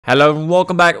Hello and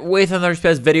welcome back with another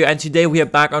RSPS video, and today we are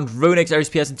back on RuneX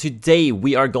RSPS, and today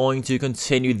we are going to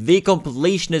continue the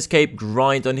completion escape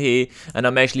grind on here, and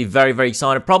I'm actually very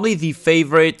excited. Probably the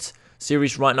favorite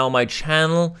series right now on my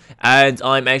channel, and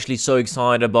I'm actually so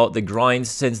excited about the grinds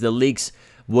since the leaks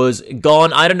was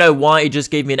gone. I don't know why, it just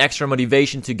gave me an extra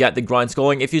motivation to get the grinds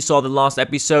going. If you saw the last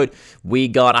episode, we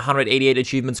got 188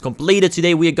 achievements completed.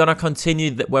 Today we are gonna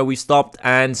continue where we stopped,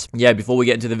 and yeah, before we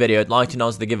get into the video, I'd like to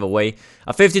announce the giveaway.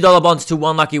 A $50 bonus to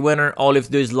one lucky winner. All you have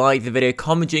to do is like the video,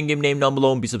 comment your in-game name down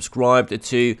below, and be subscribed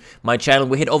to my channel.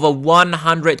 We hit over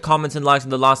 100 comments and likes in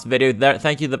the last video.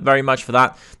 Thank you very much for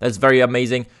that. That's very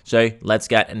amazing. So let's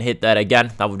get and hit that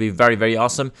again. That would be very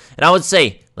awesome. And I would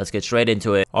say, let's get straight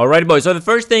into it. Alrighty, boys. So the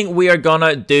first thing we are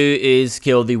gonna do is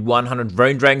kill the 100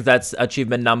 Rune Dragons. That's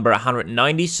achievement number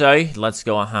 190. So let's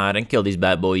go ahead and kill these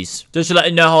bad boys. Just to let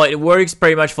you know how it works,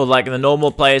 pretty much for like the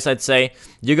normal players, I'd say.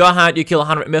 You go ahead, you kill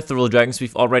 100 Mithril Dragons.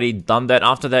 We've already done that.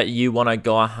 After that, you want to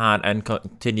go ahead and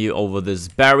continue over this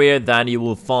barrier. Then you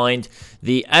will find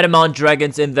the Adamant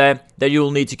Dragons in there that you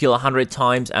will need to kill 100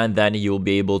 times, and then you will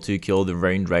be able to kill the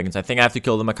Rune Dragons. I think I have to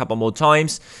kill them a couple more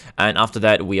times, and after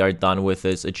that, we are done with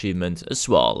this achievement as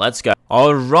well. Let's go.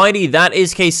 Alrighty, that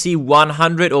is KC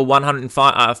 100 or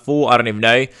 105, 4, I don't even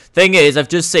know. Thing is, I've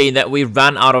just seen that we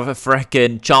ran out of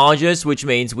freaking charges, which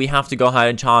means we have to go ahead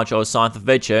and charge our Scythe of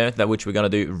Witcher, which we're gonna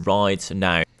do right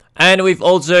now. And we've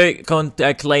also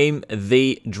claimed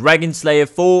the Dragon Slayer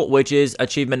 4, which is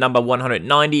achievement number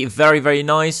 190. Very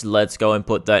nice. Let's go and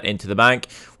put that into the bank.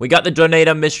 We got the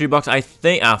Donator mystery box, I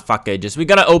think. Ah, fuck it. We're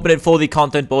gonna open it for the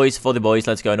content, boys. For the boys,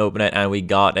 let's go and open it. And we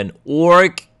got an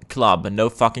Orc Club. No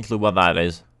fucking clue what that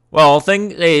is. Well,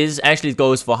 thing is, actually it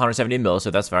goes for 170 mil, so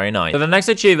that's very nice. So the next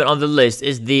achievement on the list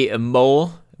is the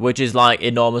Mole, which is like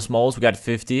enormous moles. We got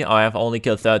 50. I have only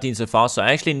killed 13 so far, so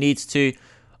I actually needs to...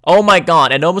 Oh my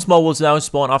god, enormous mole will now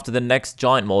spawn after the next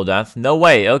giant mole death. No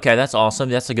way. Okay, that's awesome.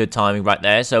 That's a good timing right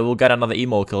there. So we'll get another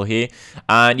emo kill here.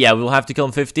 And yeah, we'll have to kill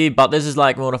him 50, but this is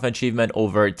like more of an achievement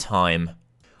over time.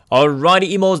 Alrighty,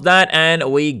 emo's that,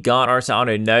 and we got ourselves...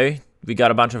 I don't know. We got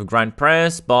a bunch of Grand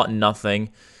Prayers, but nothing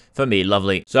for me.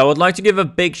 Lovely. So I would like to give a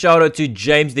big shout out to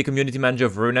James, the community manager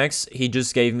of RuneX. He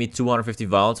just gave me 250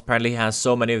 vials. Apparently he has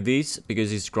so many of these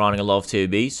because he's grinding a lot of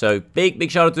 2B. So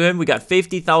big shout out to him. We got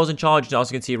 50,000 charges,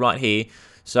 as you can see right here.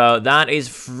 So that is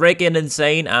freaking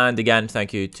insane, and again,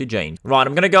 thank you to James. Right,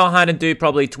 I'm gonna go ahead and do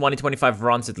probably 20-25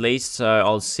 runs at least, so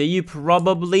I'll see you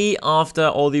probably after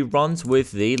all the runs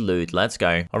with the loot. Let's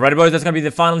go. Alright, boys, that's gonna be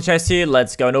the final chest here.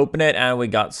 Let's go and open it, and we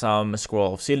got some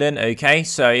Scroll of Sealing. Okay,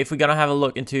 so if we're gonna have a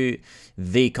look into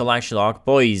the collection log,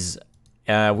 boys,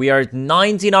 we are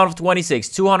 19 out of 26,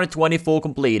 224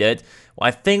 completed. Well,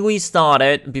 I think we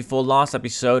started before last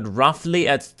episode roughly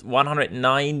at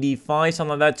 195,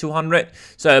 something like that, 200.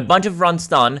 So a bunch of runs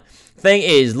done. Thing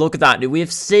is, look at that, dude. We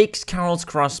have 6 Carol's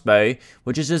Crossbow,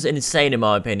 which is just insane in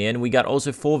my opinion. We got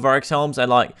also 4 Varix Helms, and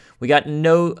like, we got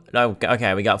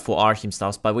okay, we got 4 Archim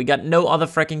stuffs, but we got no other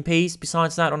freaking piece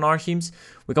besides that on Archims.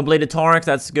 We completed Thorax,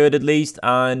 that's good at least,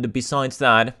 and besides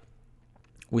that,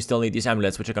 we still need these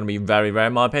amulets, which are going to be very rare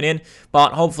in my opinion.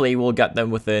 But hopefully we'll get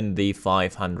them within the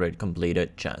 500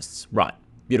 completed chests. Right.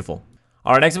 Beautiful.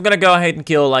 Alright, next I'm going to go ahead and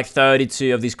kill like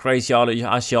 32 of these crazy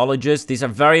archaeologists. These are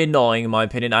very annoying in my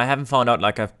opinion. I haven't found out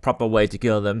like a proper way to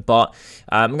kill them. But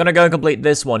I'm going to go and complete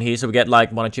this one here. So we get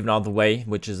like one achievement out of the way,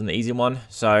 which is an easy one.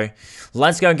 So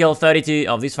let's go and kill 32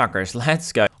 of these fuckers.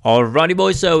 Let's go. Alrighty,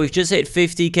 boys. So we've just hit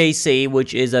 50 KC,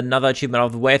 which is another achievement out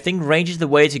of the way. I think range is the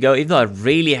way to go, even though I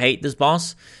really hate this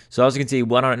boss. So as you can see,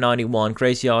 191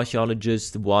 crazy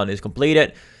archaeologist 1 is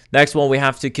completed. Next one, we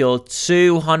have to kill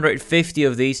 250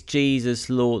 of these. Jesus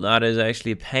Lord, that is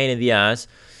actually a pain in the ass.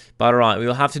 But alright, we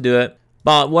will have to do it.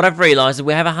 But what I've realized is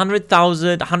we have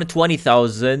 100,000,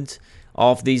 120,000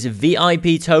 of these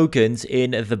VIP tokens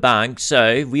in the bank.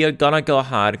 So we are gonna go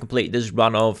ahead and complete this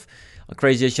run of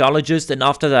crazy archaeologist, and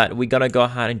after that we're gonna go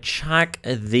ahead and check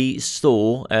the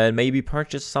store and maybe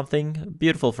purchase something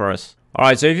beautiful for us.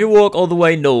 Alright, so if you walk all the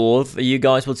way north, you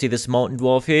guys will see this mountain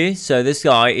dwarf here. So this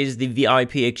guy is the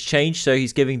VIP exchange, so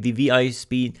he's giving the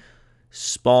VIP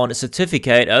spawn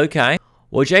certificate. Okay,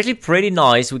 which is actually pretty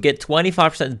nice. We get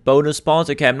 25% bonus spawns.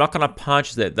 Okay, I'm not gonna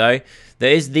purchase it though.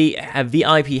 There is the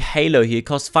VIP Halo here. It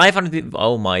costs 500.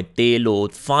 Oh my dear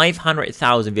lord,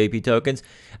 500,000 VIP tokens,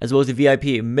 as well as the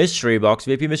VIP Mystery Box.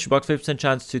 VIP Mystery Box, 50%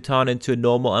 chance to turn into a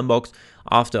normal unbox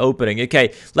after opening.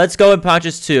 Okay, let's go and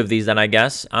purchase 2 of these then, I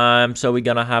guess. So we're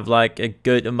gonna have like a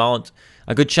good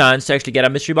chance to actually get a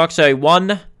Mystery Box. So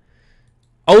 1.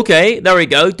 Okay, there we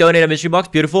go. Donate a mystery box.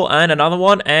 Beautiful. And another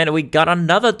one. And we got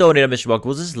another donate a mystery box.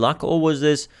 Was this luck or was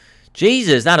this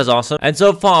Jesus, that is awesome. And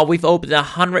so far, we've opened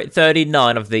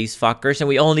 139 of these fuckers, and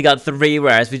we only got 3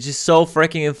 rares, which is so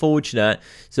freaking unfortunate.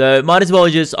 So, might as well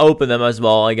just open them as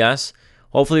well, I guess.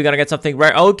 Hopefully, we're gonna get something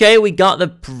rare. Okay, we got the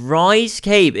prize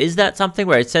cape. Is that something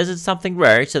rare? It says it's something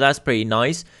rare, so that's pretty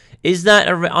nice. Is that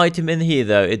an item in here,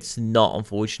 though? It's not,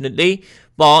 unfortunately.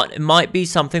 But it might be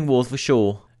something worth for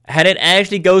sure. And it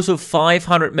actually goes for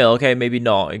 500 mil. Okay, maybe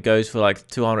not. It goes for like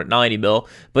 290 mil.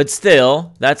 But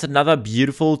still, that's another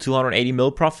beautiful 280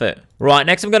 mil profit. Right,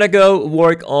 next I'm going to go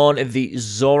work on the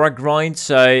Zora grind.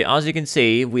 So, as you can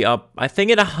see, we are, I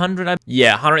think, at 100.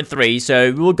 Yeah, 103.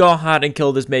 So, we'll go ahead and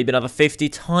kill this maybe another 50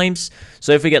 times.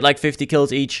 So, if we get like 50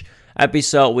 kills each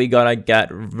episode, we gotta get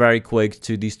very quick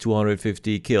to these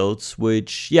 250 kills,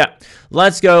 which, yeah,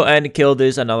 let's go and kill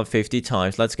this another 50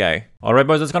 times. Let's go. Alright,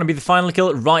 boys, that's gonna be the final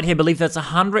kill right here. I believe that's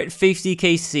 150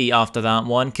 KC after that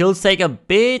one. Kills take a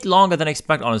bit longer than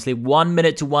expected, honestly. 1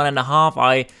 minute to 1.5.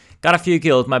 I got a few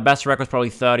kills. My best record was probably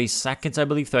 30 seconds, I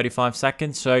believe, 35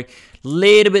 seconds. So,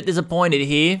 little bit disappointed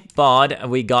here, but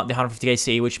we got the 150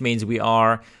 KC, which means we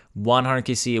are 100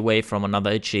 KC away from another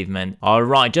achievement.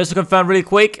 Alright, just to confirm really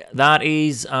quick, that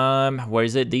is, where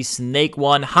is it? The snake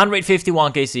one,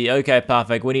 151 KC. Okay,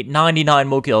 perfect. We need 99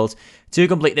 more kills to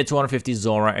complete the 250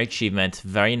 Zora achievement.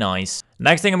 Very nice.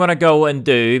 Next thing I'm gonna go and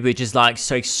do, which is like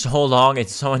so long,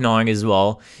 it's so annoying as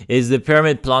well, is the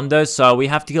pyramid plunder. So we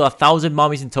have to kill 1,000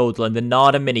 mummies in total in the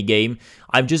Nada minigame.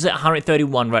 I'm just at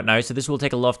 131 right now, so this will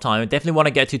take a lot of time. I definitely want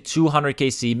to get to 200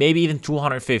 KC, maybe even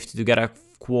 250 to get a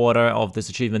quarter of this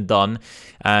achievement done,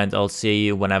 and I'll see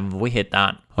you whenever we hit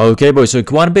that. Okay, boys, so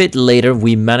quite a bit later,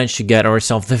 we managed to get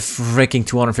ourselves the freaking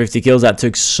 250 kills. That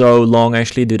took so long,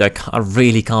 actually, dude. I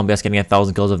really can't be getting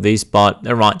 1,000 kills of these, but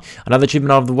alright. Another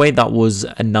achievement out of the way. That was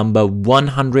a number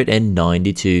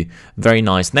 192. Very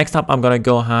nice. Next up, I'm gonna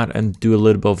go ahead and do a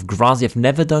little bit of Grazi. I've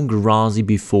never done Grazi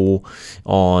before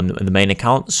on the main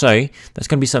account, so that's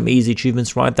gonna be some easy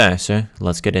achievements right there. So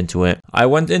let's get into it. I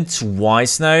went in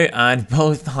twice now, and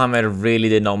both times I really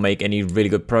did not make any really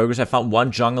good progress. I found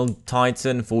one jungle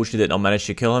titan. Unfortunately, did not manage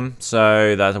to kill him,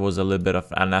 so that was a little bit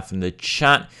of an F in the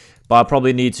chat. But I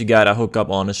probably need to get a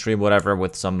hookup on the stream, whatever,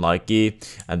 with some like gear,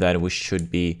 and then we should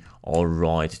be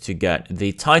alright to get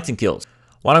the titan kills.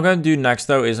 What I'm going to do next,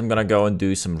 though, is I'm going to go and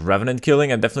do some revenant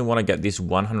killing. I definitely want to get these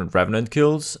 100 revenant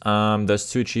kills.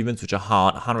 There's 2 achievements which are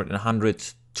hard, 100 and 100,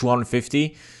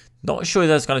 250. Not sure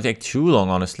that's going to take too long,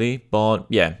 honestly, but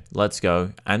yeah, let's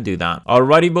go and do that.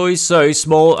 Alrighty, boys, so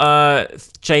small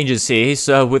changes here.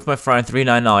 So with my friend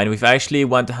 399, we've actually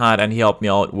went ahead and he helped me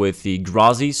out with the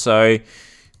Grazi. So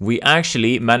we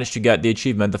actually managed to get the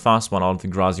achievement, the fast one out of the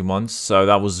Grazi ones. So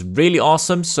that was really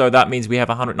awesome. So that means we have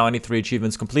 193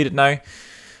 achievements completed now.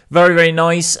 Very, very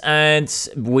nice. And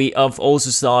we have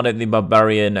also started the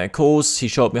Barbarian course. He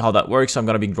showed me how that works, so I'm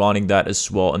going to be grinding that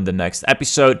as well in the next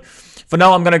episode. For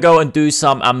now, I'm going to go and do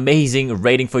some amazing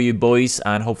raiding for you boys,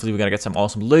 and hopefully we're going to get some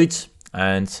awesome loot,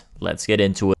 and let's get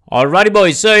into it. Alrighty,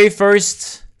 boys, so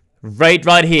first raid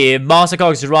right here, Master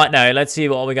Cogs right now. Let's see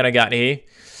what we're going to get here.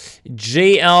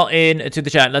 GL into the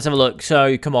chat. Let's have a look.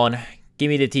 So, come on, give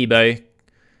me the T-bow.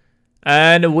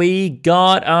 And we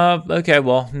got, okay,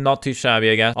 well, not too shabby,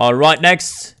 I guess. Alright,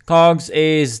 next, Cogs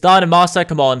is Diamond Master.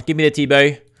 Come on, give me the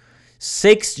T-bow.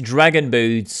 6 dragon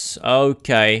boots.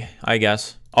 Okay, I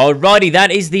guess. Alrighty,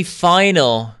 that is the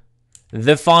final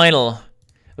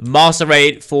master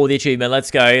raid for the achievement. Let's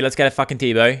go. Let's get a fucking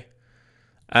T-bow.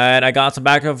 And I got some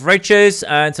Bag of Riches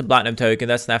and some platinum token.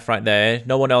 That's enough right there.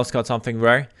 No one else got something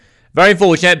rare. Very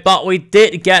unfortunate, but we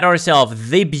did get ourselves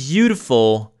the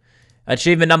beautiful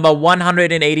achievement number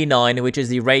 189, which is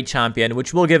the raid champion,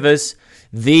 which will give us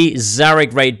the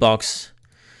Zarek raid box.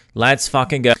 Let's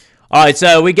fucking go. Alright,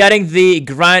 so we're getting the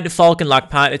Grand Falcon Luck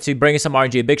Pad to bring us some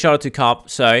RNG. Big shout out to Cop.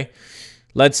 So,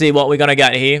 let's see what we're gonna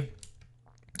get here.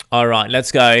 Alright,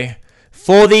 let's go.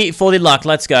 For the luck,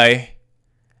 let's go.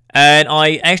 And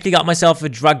I actually got myself a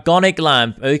Dragonic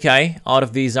Lamp, okay, out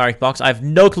of the Zarek box. I have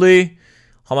no clue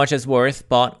how much it's worth,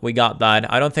 but we got that.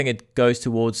 I don't think it goes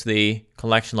towards the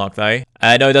collection lot, though.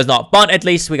 No, it does not. But at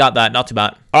least we got that. Not too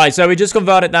bad. Alright, so we just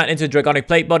converted that into a Dragonic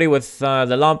Plate Body with the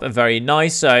lamp. Very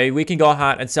nice. So we can go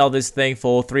ahead and sell this thing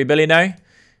for 3 billion now.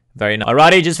 Very nice.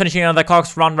 Alrighty, just finishing another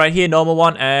Cox run right here. Normal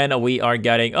one. And we are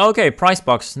getting... Okay, price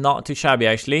box. Not too shabby,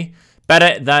 actually.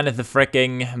 Better than the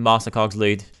freaking Master Cox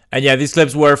loot. And yeah, these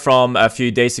clips were from a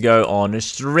few days ago on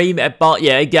stream. But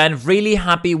yeah, again, really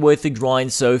happy with the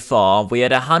grind so far. We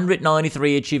had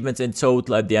 193 achievements in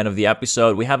total at the end of the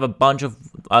episode. We have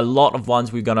a lot of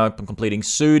ones we're gonna be completing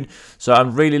soon. So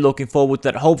I'm really looking forward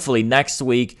to that. Hopefully next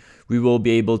week we will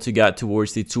be able to get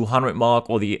towards the 200 mark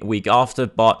or the week after.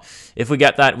 But if we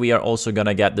get that, we are also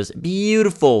gonna get this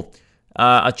beautiful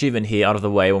achievement here out of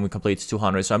the way when we complete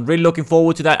 200. So I'm really looking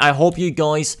forward to that. I hope you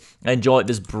guys enjoyed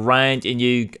this brand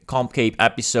new Comp Cape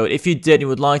episode. If you did and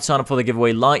would like to sign up for the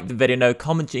giveaway, like the video now,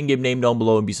 comment your in-game name down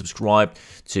below, and be subscribed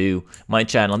to my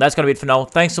channel. And that's gonna be it for now.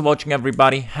 Thanks for watching,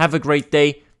 everybody. Have a great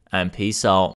day and peace out.